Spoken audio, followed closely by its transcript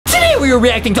we were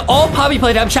reacting to all Poppy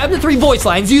Playtime Chapter 3 voice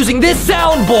lines using this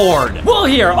soundboard. We'll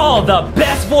hear all the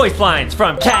best voice lines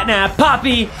from Catnap,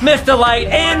 Poppy, Mr. Light,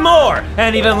 and more.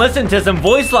 And even listen to some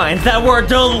voice lines that were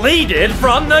deleted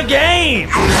from the game.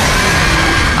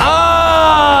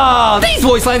 Oh, these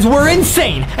voice lines were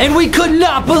insane, and we could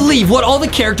not believe what all the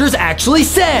characters actually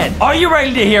said. Are you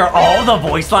ready to hear all the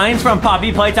voice lines from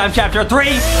Poppy Playtime Chapter 3?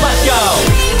 Let's go.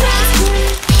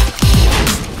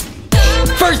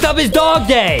 First up is Dog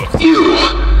Day.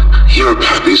 You're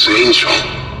Poppy's angel.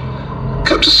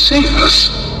 Come to save us.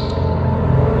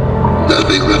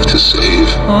 Nothing left to save.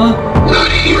 Huh?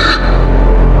 Not here.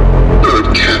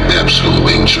 Lord Catnap's home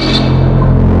angel.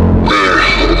 They're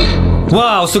home.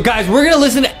 Wow, so guys, we're gonna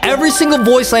listen to every single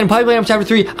voice line in Poppy Playtime Chapter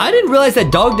 3. I didn't realize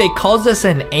that Dog Day calls us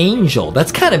an angel.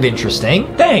 That's kind of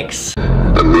interesting. Thanks.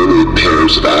 A million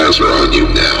pairs of eyes are on you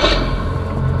now.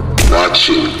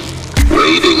 Watching,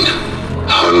 waiting,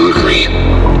 hungry.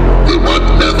 They want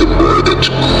nothing more than to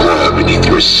crawl beneath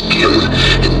your skin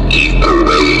and eat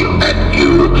away at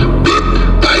you bit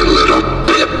by little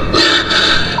bit.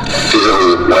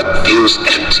 Fill what feels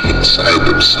empty inside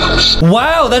themselves.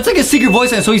 Wow, that's like a secret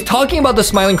voice line. So he's talking about the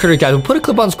smiling critters, guys. We'll put a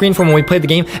clip on screen from when we played the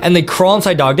game and they crawl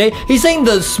inside Dog Day. He's saying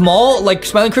the small, like,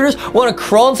 smiling critters want to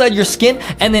crawl inside your skin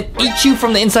and then eat you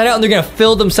from the inside out, and they're gonna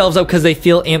fill themselves up because they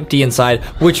feel empty inside,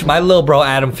 which my little bro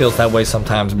Adam feels that way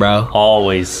sometimes, bro.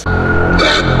 Always.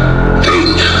 That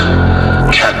thing,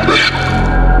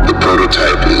 Catnap, the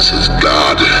prototype is his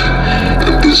god,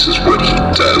 and this is what he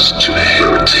does to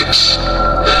heretics.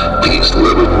 These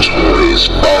little toys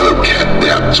follow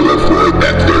Catnap to avoid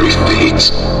that very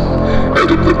fate,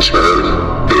 and in return,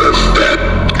 they are fed.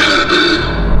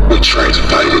 We try to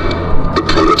fight it, the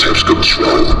prototype's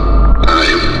control.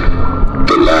 I'm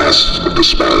the last of the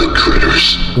smiling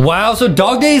critters. Wow, so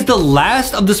Dog Day is the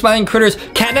last of the smiling critters.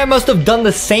 Catnap must have done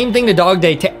the same thing to Dog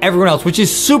Day to everyone else, which is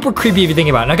super creepy if you think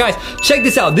about it. Now guys, check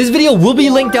this out. This video will be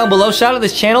linked down below. Shout out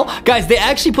this channel. Guys, they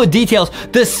actually put details.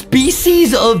 The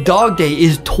species of Dog Day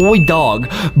is toy dog.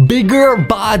 Bigger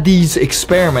bodies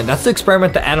experiment. That's the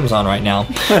experiment that Adam's on right now.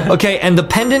 Okay, and the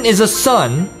pendant is a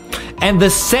sun. And the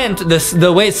scent,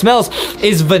 the way it smells,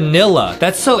 is vanilla.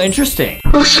 That's so interesting.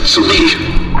 Listen to me.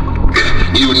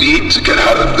 You need to get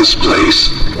out of this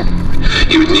place.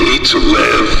 You need to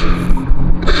live.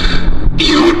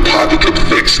 You and Poppy can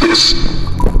fix this.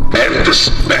 End this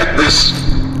madness.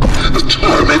 The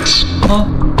torment. Huh?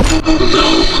 Oh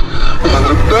no.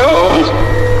 Oh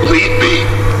no. Leave me.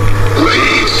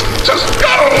 Please. Just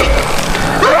go.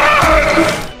 Run.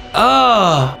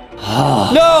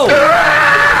 No!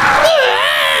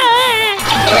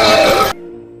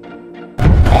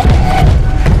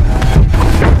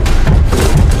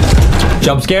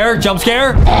 Jump scare, jump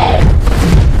scare.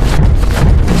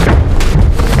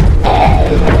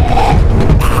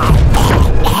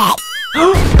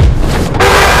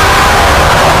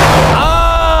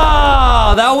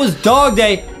 Ah, that was Dog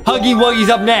Day. Huggy Wuggy's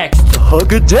up next. A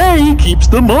hug a day keeps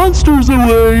the monsters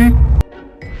away.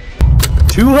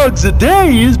 2 hugs a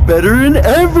day is better in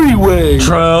every way.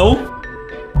 True.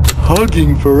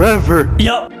 Hugging forever.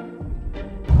 Yup.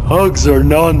 Hugs are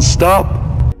non-stop.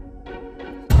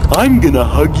 I'm gonna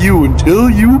hug you until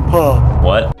you pop.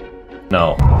 What?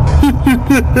 No.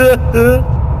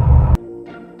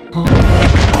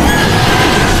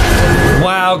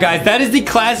 Wow, guys, that is the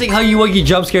classic Huggy Wuggy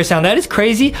jump scare sound. That is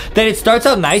crazy that it starts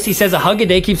out nice. He says a hug a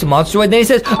day keeps a monster away. Then he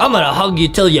says, I'm gonna hug you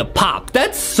till you pop.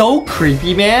 That's so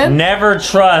creepy, man. Never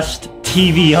trust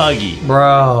TV Huggy.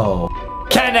 Bro.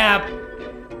 Catnap.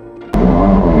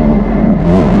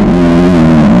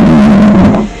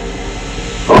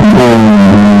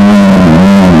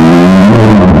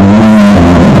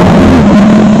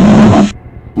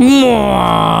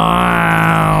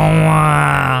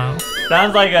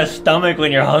 Sounds like a stomach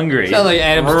when you're hungry. Sounds like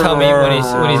Adam's tummy when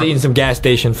he's eating some gas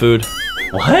station food.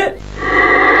 What?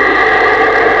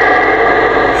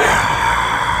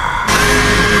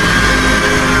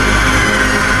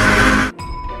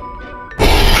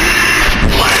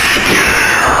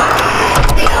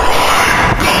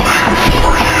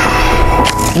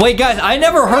 Wait, guys, I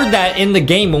never heard that in the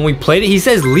game when we played it. He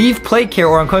says, leave play care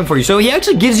or I'm coming for you. So he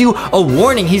actually gives you a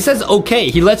warning. He says, okay,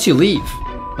 he lets you leave.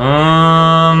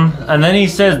 And then he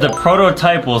says the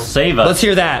prototype will save us. Let's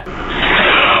hear that.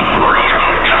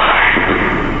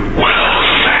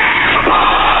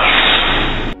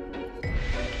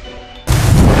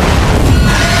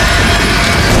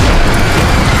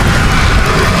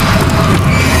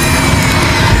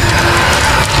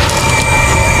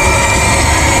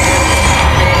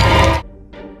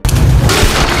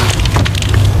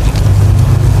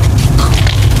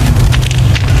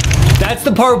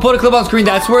 part we put a clip on screen,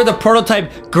 that's where the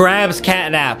prototype grabs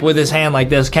Catnap with his hand like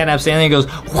this. Catnap standing and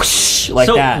goes whoosh like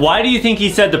that. So why do you think he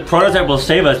said the prototype will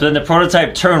save us, but then the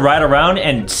prototype turned right around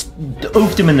and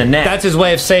oofed him in the neck? That's his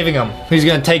way of saving him. He's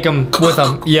gonna take him with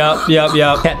him. Yep.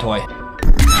 Cat toy.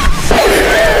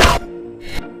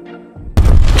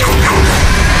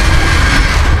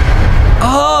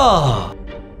 Oh.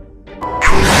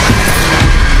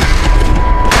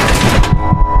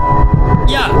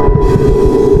 Yeah.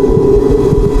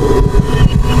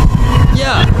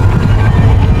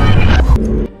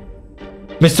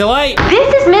 Mr. Light!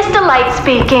 This is Mr. Light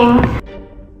speaking.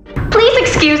 Please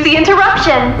excuse the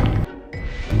interruption.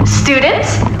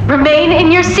 Students, remain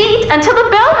in your seat until the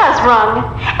bell has rung,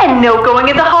 and no going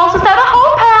in the halls without a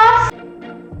hall pass.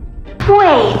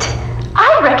 Wait,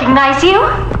 I recognize you.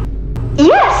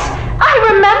 Yes, I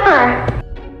remember.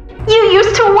 You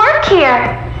used to work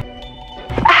here.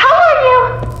 How are you?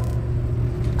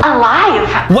 Alive.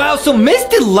 Wow, so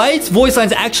Mr. Light's voice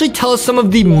lines actually tell us some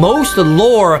of the most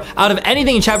lore out of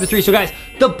anything in Chapter 3. So guys,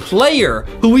 the player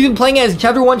who we've been playing as in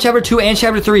Chapter 1, Chapter 2, and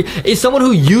Chapter 3 is someone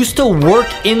who used to work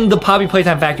in the Poppy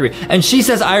Playtime factory. And she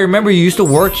says, I remember you used to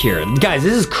work here. Guys,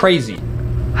 this is crazy.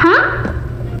 Huh?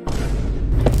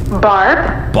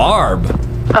 Barb? Barb?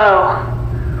 Oh.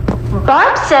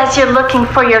 Barb says you're looking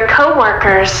for your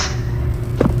co-workers.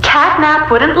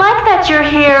 Catnap wouldn't like that you're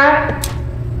here.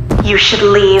 You should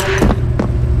leave.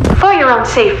 For your own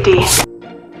safety.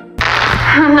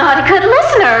 Not a good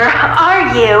listener, are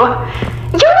you?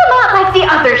 You're a lot like the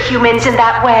other humans in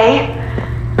that way.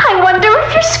 I wonder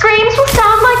if your screams will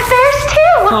sound like theirs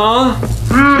too.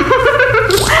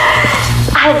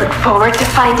 I look forward to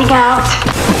finding out.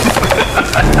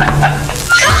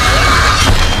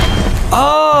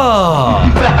 Oh!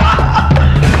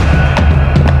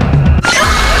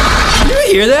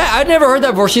 You hear that? I've never heard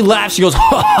that before. She laughs. She goes,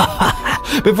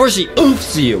 before she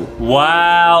oofs you.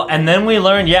 Wow. And then we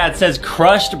learned, yeah, it says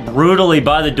crushed brutally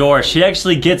by the door. She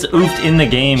actually gets oofed in the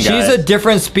game, guys. She's a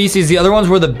different species. The other ones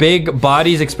were the big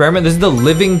bodies experiment. This is the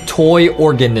living toy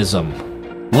organism.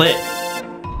 Lit.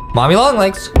 Mommy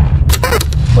Longlegs.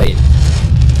 Wait.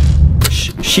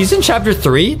 She's in Chapter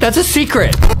 3? That's a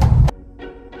secret.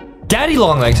 Daddy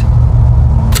Longlegs.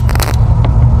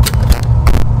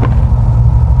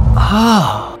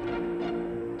 Ah.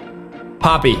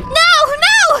 Poppy. No!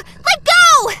 Let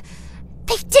go!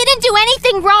 They didn't do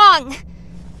anything wrong.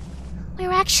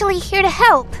 We're actually here to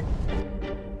help.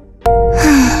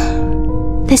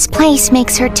 This place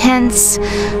makes her tense.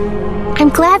 I'm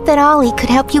glad that Ollie could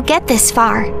help you get this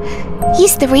far.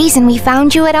 He's the reason we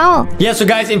found you at all. Yeah, so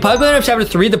guys, in Poppy Playtime Chapter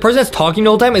 3, the person that's talking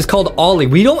the whole time is called Ollie.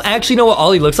 We don't actually know what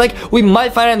Ollie looks like. We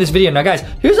might find out in this video. Now, guys,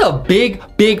 here's a big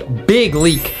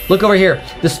leak. Look over here.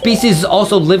 The species is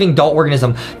also living doll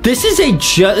organism. This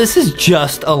is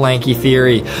just a lanky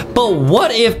theory. But what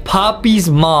if Poppy's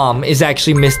mom is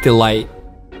actually Miss Delight?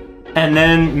 And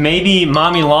then maybe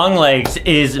Mommy Longlegs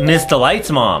is Miss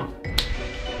Delight's mom.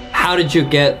 How did you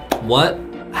get what?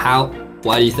 How?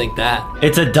 Why do you think that?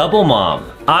 It's a double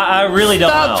mom. I really don't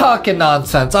know. Stop talking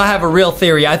nonsense. I have a real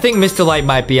theory. I think Miss Delight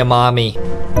might be a mommy.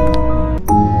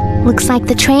 Looks like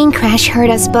the train crash hurt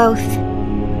us both.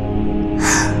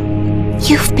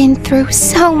 You've been through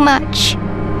so much.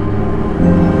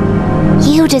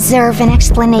 You deserve an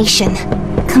explanation.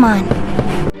 Come on.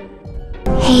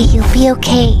 Hey, you'll be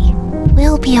okay.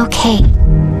 We'll be okay.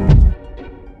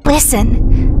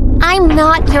 Listen, I'm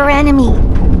not your enemy,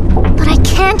 but I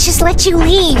can't just let you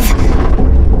leave.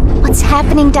 What's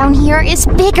happening down here is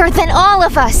bigger than all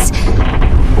of us.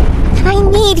 And I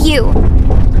need you,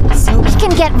 so we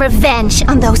can get revenge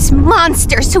on those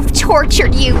monsters who've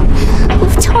tortured you,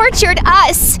 who've tortured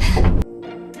us.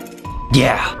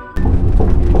 Yeah.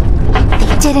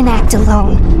 They didn't act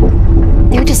alone.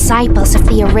 They're disciples of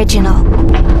the original,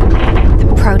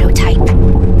 the prototype.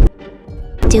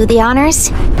 Do the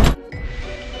honors?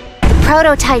 The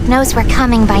prototype knows we're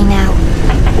coming by now.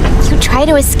 You try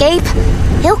to escape,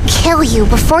 he'll kill you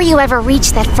before you ever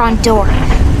reach that front door.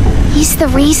 He's the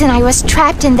reason I was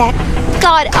trapped in that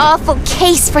god-awful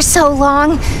case for so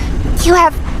long. You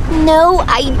have no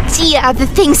idea the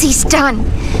things he's done.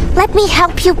 Let me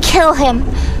help you kill him.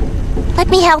 Let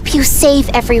me help you save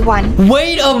everyone.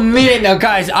 Wait a minute now,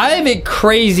 guys. I have a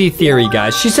crazy theory,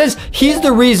 guys. She says he's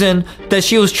the reason that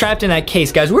she was trapped in that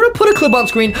case, guys. We're gonna put a clip on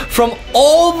screen from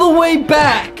all the way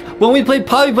back when we played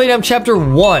Poppy Playtime Chapter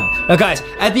 1. Now, guys,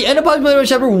 at the end of Poppy Playtime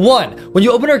Chapter 1, when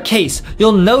you open her case,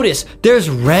 you'll notice there's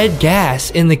red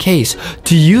gas in the case.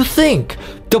 Do you think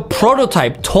the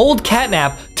prototype told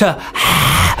Catnap to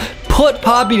put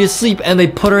Poppy to sleep and they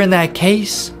put her in that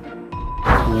case?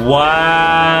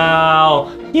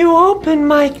 Wow. You opened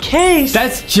my case.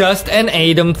 That's just an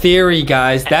Adam theory,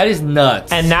 guys. That is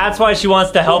nuts. And that's why she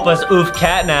wants to help us oof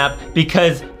Catnap,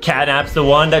 because Catnap's the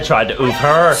one that tried to oof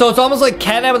her. So it's almost like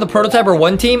Catnap and the Prototype are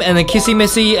one team, and then Kissy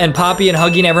Missy and Poppy and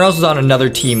Huggy and everyone else is on another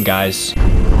team, guys.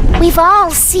 We've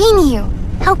all seen you.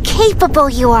 How capable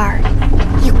you are.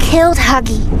 You killed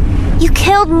Huggy. You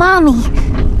killed Mommy.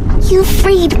 You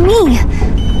freed me.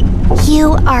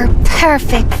 You are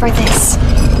perfect for this.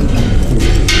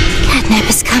 Catnap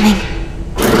is coming.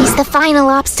 He's the final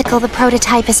obstacle the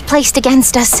Prototype has placed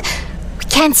against us. We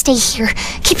can't stay here.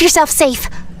 Keep yourself safe.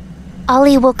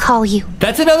 Ollie will call you.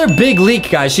 That's another big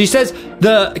leak, guys. She says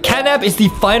the Catnap is the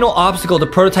final obstacle the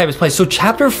Prototype has placed. So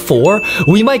chapter 4,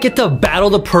 we might get to battle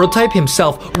the Prototype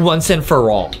himself once and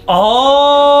for all.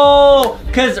 Oh,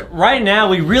 because right now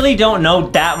we really don't know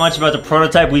that much about the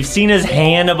Prototype. We've seen his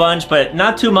hand a bunch, but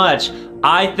not too much.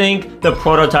 I think the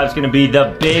Prototype's gonna be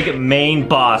the big main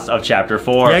boss of chapter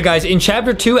 4. Yeah, guys, in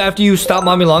chapter 2, after you stop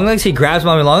Mommy Longlegs, he grabs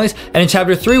Mommy Longlegs. And in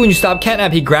chapter 3, when you stop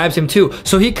Catnap, he grabs him too.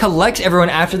 So he collects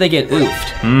everyone after they get oofed.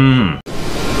 Find the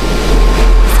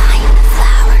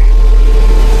flower.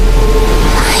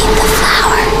 Find the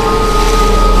flower.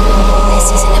 This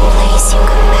isn't a place you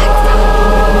come back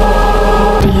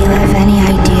from. Do you have any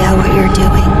idea what you're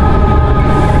doing?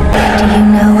 Do you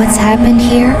know what's happened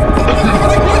here?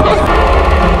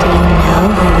 Who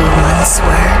we once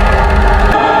were.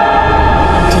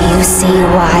 Do you see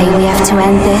why we have to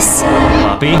end this?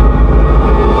 Poppy?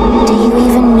 Do you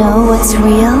even know what's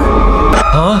real?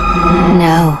 Huh?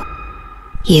 No,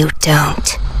 you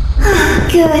don't.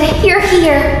 Good, you're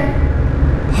here.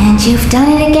 And you've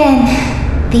done it again.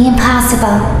 The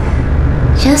impossible.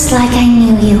 Just like I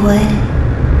knew you would.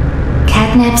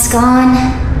 Catnap's gone.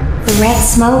 The red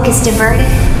smoke is diverted.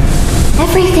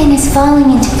 Everything is falling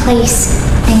into place.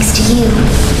 Thanks to you.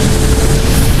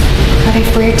 But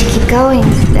if we're to keep going,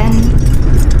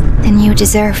 then you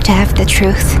deserve to have the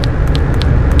truth.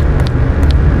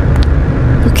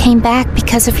 You came back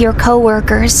because of your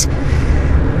co-workers.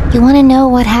 You want to know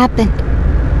what happened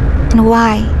and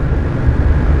why.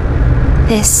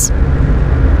 This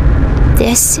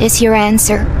is your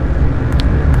answer.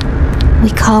 We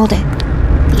called it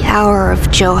the Hour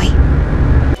of Joy.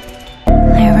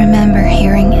 I remember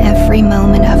hearing every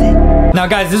moment of it. Now,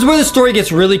 guys, this is where the story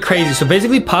gets really crazy. So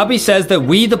basically, Poppy says that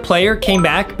we, the player, came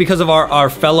back because of our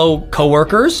fellow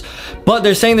co-workers. But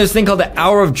they're saying there's a thing called the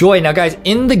Hour of Joy. Now, guys,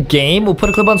 in the game, we'll put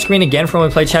a clip on screen again from when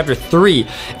we played chapter 3.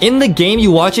 In the game,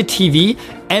 you watch a TV,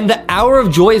 and the Hour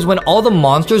of Joy is when all the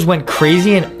monsters went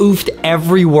crazy and oofed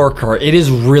every worker. It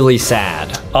is really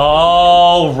sad.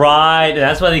 Oh, right. And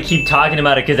that's why they keep talking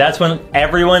about it, because that's when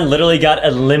everyone literally got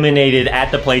eliminated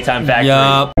at the Playtime Factory.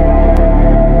 Yup.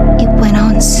 It went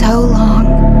on so long,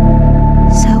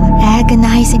 so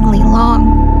agonizingly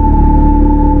long.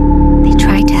 They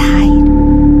tried to hide,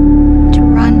 to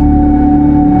run,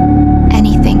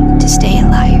 anything to stay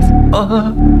alive.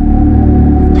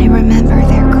 I remember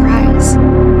their cries.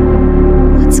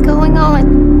 What's going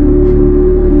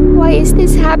on? Why is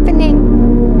this happening?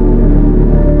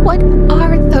 What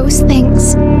are those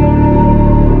things?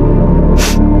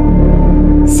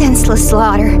 Senseless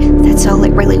slaughter, that's all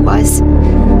it really was.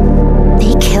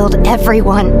 They killed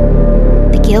everyone.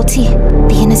 The guilty,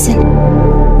 the innocent,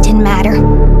 didn't matter.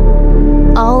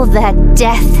 All of that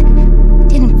death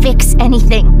didn't fix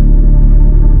anything.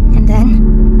 And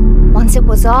then, once it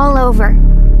was all over,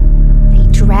 they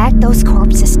dragged those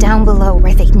corpses down below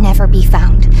where they'd never be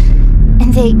found.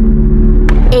 And they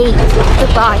ate the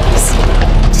bodies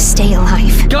to stay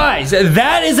alive. Guys,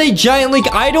 that is a giant leak.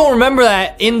 I don't remember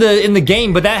that in the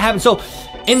game, but that happened. So,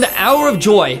 in the Hour of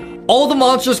Joy, all the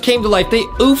monsters came to life. They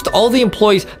oofed all the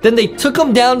employees. Then they took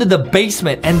them down to the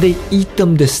basement and they eat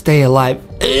them to stay alive.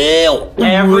 Ew.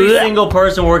 Every single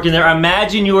person working there.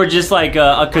 Imagine you were just like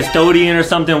a custodian or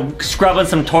something, scrubbing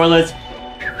some toilets.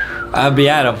 I'd be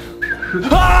at them.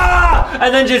 Ah!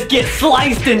 And then just get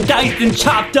sliced and diced and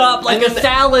chopped up like a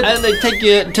salad. And they take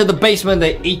you to the basement.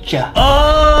 They eat you.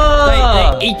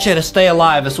 Oh! They eat you to stay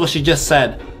alive. That's what she just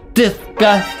said.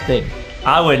 Disgusting.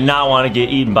 I would not want to get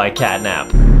eaten by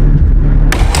Catnap.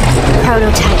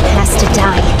 Prototype has to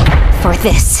die. For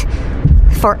this.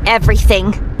 For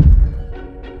everything.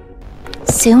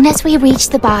 Soon as we reach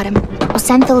the bottom, we'll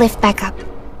send the lift back up.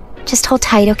 Just hold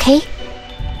tight, okay?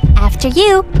 After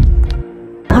you.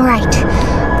 Alright.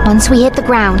 Once we hit the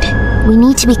ground, We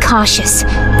need to be cautious.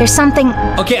 There's something...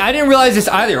 Okay, I didn't realize this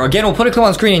either. Again, we'll put a clip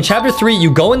on screen. In Chapter 3,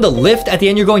 you go in the lift. At the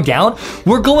end, you're going down.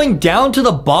 We're going down to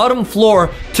the bottom floor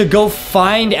to go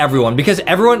find everyone. Because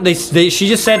everyone, she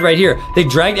just said right here, they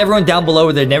dragged everyone down below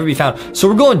where they'd never be found. So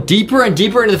we're going deeper and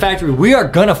deeper into the factory. We are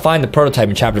gonna find the prototype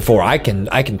in Chapter 4. I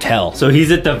can tell. So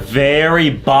he's at the very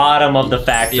bottom of the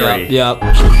factory. Yep.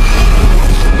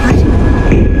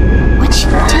 What's she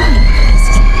doing?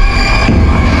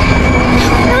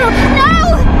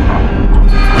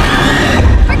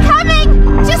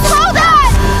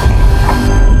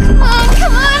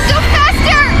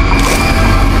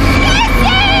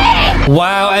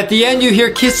 Wow, at the end you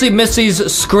hear Kissy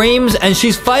Missy's screams and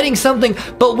she's fighting something,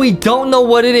 but we don't know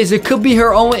what it is. It could be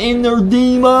her own inner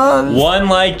demon. 1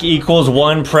 like equals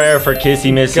 1 prayer for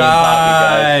Kissy Missy.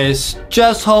 Guys,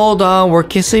 just hold on. We're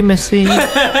Kissy Missy.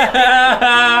 Just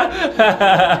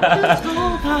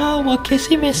hold on. We're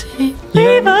Kissy Missy.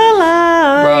 Leave a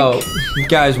like. Bro,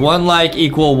 guys, 1 like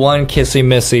equal 1 Kissy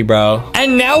Missy, bro.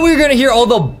 And now we're gonna hear all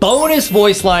the bonus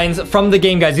voice lines from the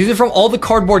game, guys. These are from all the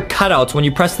cardboard cutouts when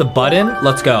you press the button.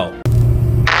 Let's go.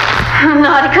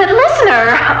 Not a good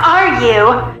listener, are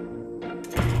you?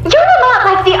 You're a lot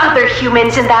like the other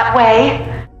humans in that way.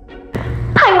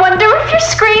 I wonder if your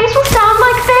screams will sound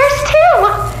like theirs too.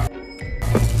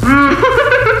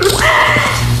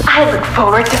 I look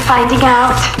forward to finding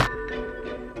out.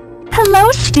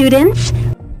 Hello, students.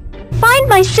 Find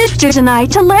my sisters and I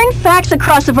to learn facts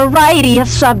across a variety of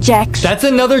subjects. That's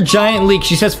another giant leak.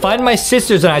 She says, find my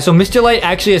sisters and I. So Mr. Light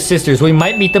actually has sisters. We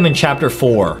might meet them in Chapter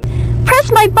 4.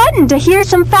 Press my button to hear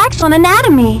some facts on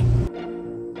anatomy.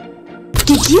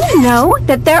 Did you know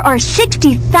that there are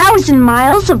 60,000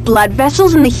 miles of blood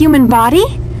vessels in the human body?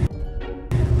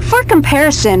 For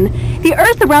comparison, the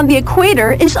Earth around the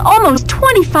equator is almost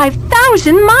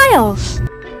 25,000 miles.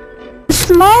 The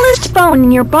smallest bone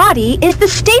in your body is the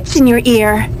stapes in your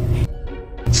ear.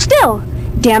 Still,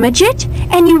 damage it,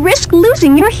 and you risk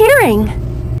losing your hearing.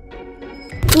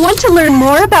 Want to learn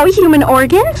more about human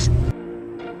organs?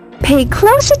 Pay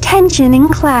close attention in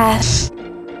class.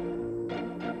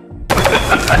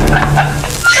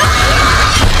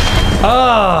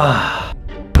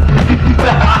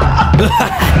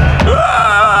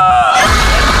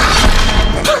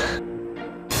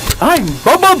 I'm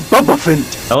Bubba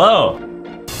Bubbaphant. Hello.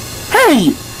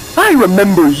 Hey, I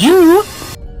remember you.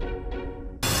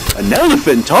 An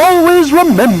elephant always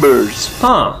remembers.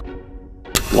 Huh.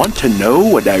 Want to know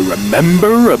what I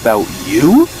remember about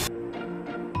you?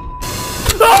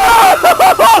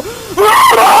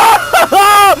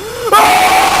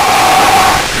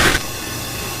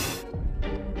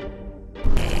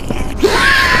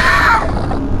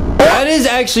 That is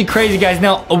actually crazy, guys.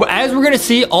 Now, as we're gonna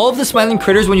see, all of the smiling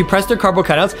critters, when you press their cardboard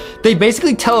cutouts, they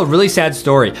basically tell a really sad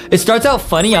story. It starts out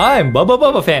funny. I'm Bubba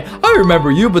Bubba fan. I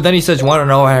remember you, but then he says, "Want to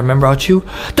know what I remember about you?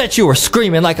 That you were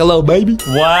screaming like a little baby."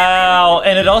 Wow.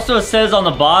 And it also says on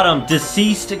the bottom,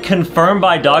 deceased confirmed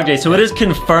by Dog Day. So it is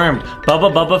confirmed.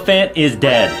 Bubba Bubba fan is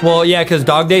dead. Well, yeah, because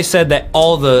Dog Day said that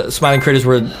all the smiling critters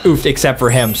were oofed except for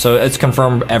him, so it's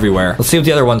confirmed everywhere. Let's see what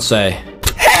the other ones say.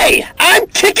 Hey, I'm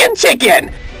Chicken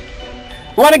Chicken!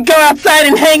 Want to go outside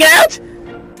and hang out?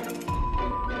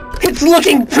 It's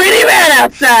looking pretty bad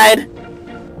outside!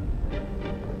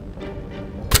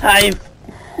 I've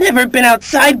never been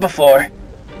outside before.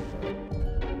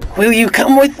 Will you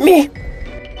come with me?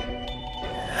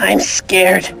 I'm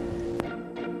scared.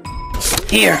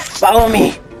 Here, follow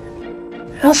me.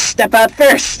 I'll step out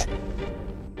first.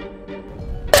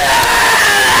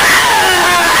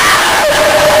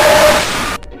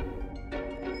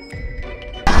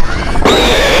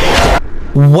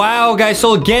 Wow, guys,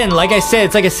 so again, like I said,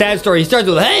 it's like a sad story. He starts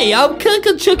with, "Hey, I'm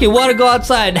Chicken Chicken, want to go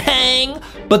outside and hang?"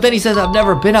 But then he says, "I've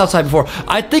never been outside before."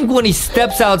 I think when he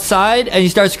steps outside and he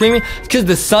starts screaming, it's because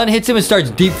the sun hits him and starts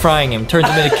deep frying him, turns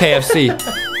him into KFC.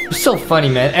 It's so funny,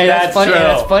 man. Hey, that's funny. true. Hey,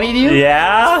 that's funny to you?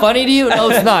 Yeah? It's funny to you? No,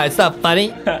 it's not. It's not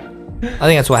funny. I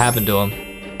think that's what happened to him.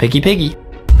 Picky Piggy.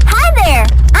 Hi there,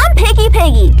 I'm Picky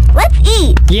Piggy. Let's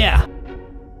eat. Yeah.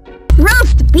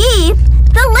 Roast beef,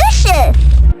 delicious.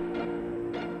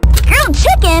 Grilled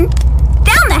chicken,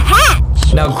 down the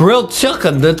hatch. Now, grilled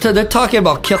chicken, they're talking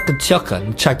about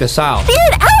chicken. Check this out.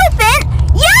 Seared elephant,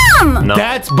 yum. No.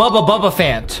 That's Bubba Bubba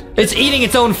Fant. It's eating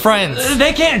its own friends.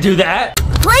 They can't do that.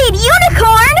 Played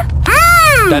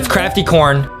unicorn, That's Crafty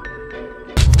Corn.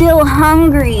 Still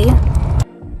hungry.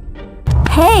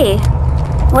 Hey,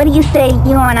 what do you say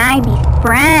you and I be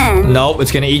friends? Nope,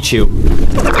 it's gonna eat you.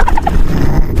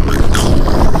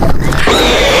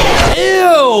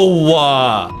 Ew!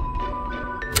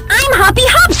 I'm Hoppy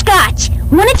Hopscotch.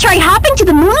 Wanna try hopping to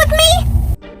the moon with me?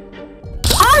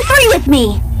 On three with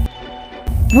me.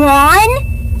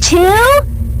 1, 2,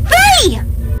 3!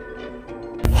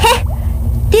 Heh,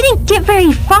 didn't get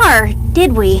very far,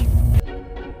 did we?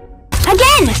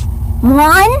 Again!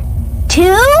 1,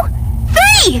 2,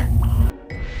 3!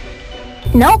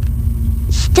 Nope,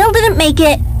 still didn't make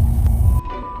it.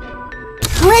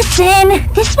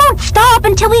 Listen, this won't stop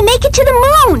until we make it to the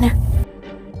moon.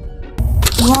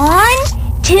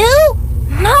 1, 2...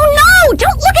 No,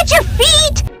 don't look at your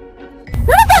feet! None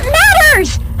of that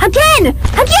matters! Again!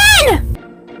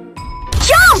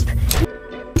 Jump!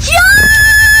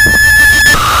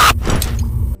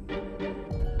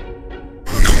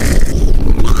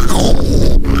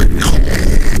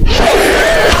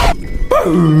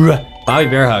 Bobby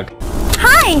Bear Hug.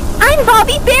 Hi, I'm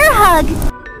Bobby Bear Hug.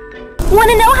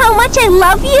 Wanna know how much I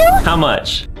love you? How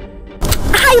much?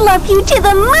 I love you to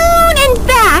the moon and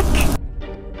back!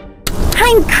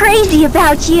 I'm crazy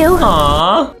about you.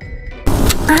 Aww.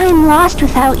 I'm lost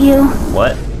without you.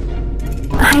 What?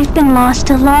 I've been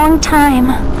lost a long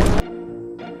time.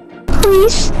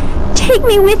 Please, take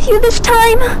me with you this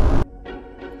time.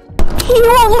 You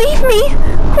won't leave me,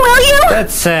 will you?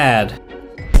 That's sad.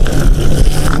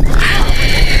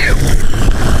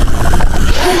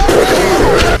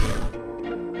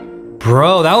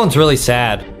 Bro, that one's really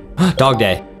sad. Dog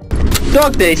Day.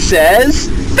 Dog Day says,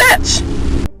 fetch!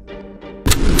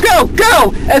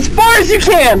 Go! As far as you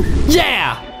can!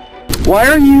 Yeah! Why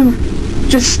are you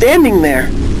just standing there?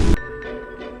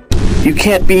 You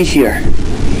can't be here.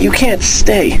 You can't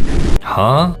stay.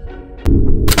 Huh?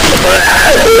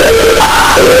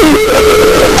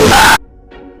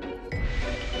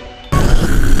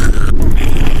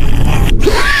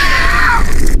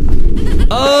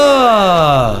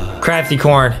 Oh! Crafty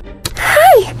Corn.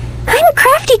 Hi, I'm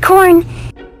Crafty Corn.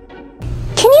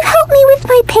 Can you help me with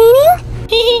my painting?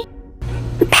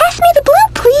 Pass me the blue,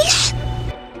 please.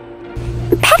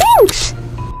 Thanks.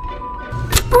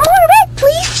 More red,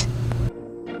 please.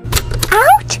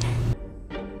 Out?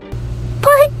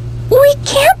 But we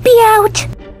can't be out.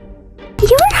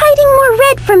 You're hiding more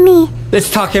red from me. Let's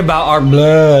talk about our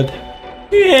blood.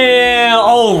 Yeah,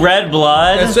 oh, red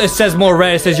blood. It says more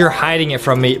red. It says you're hiding it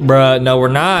from me. Bruh, no, we're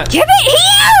not. Give it here!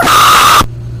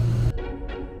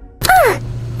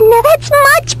 Now that's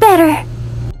much better.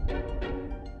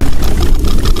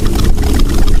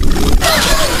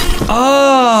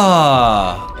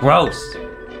 Oh. Gross.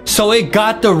 So it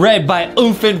got the red by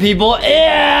oofing people.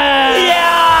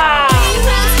 Yeah!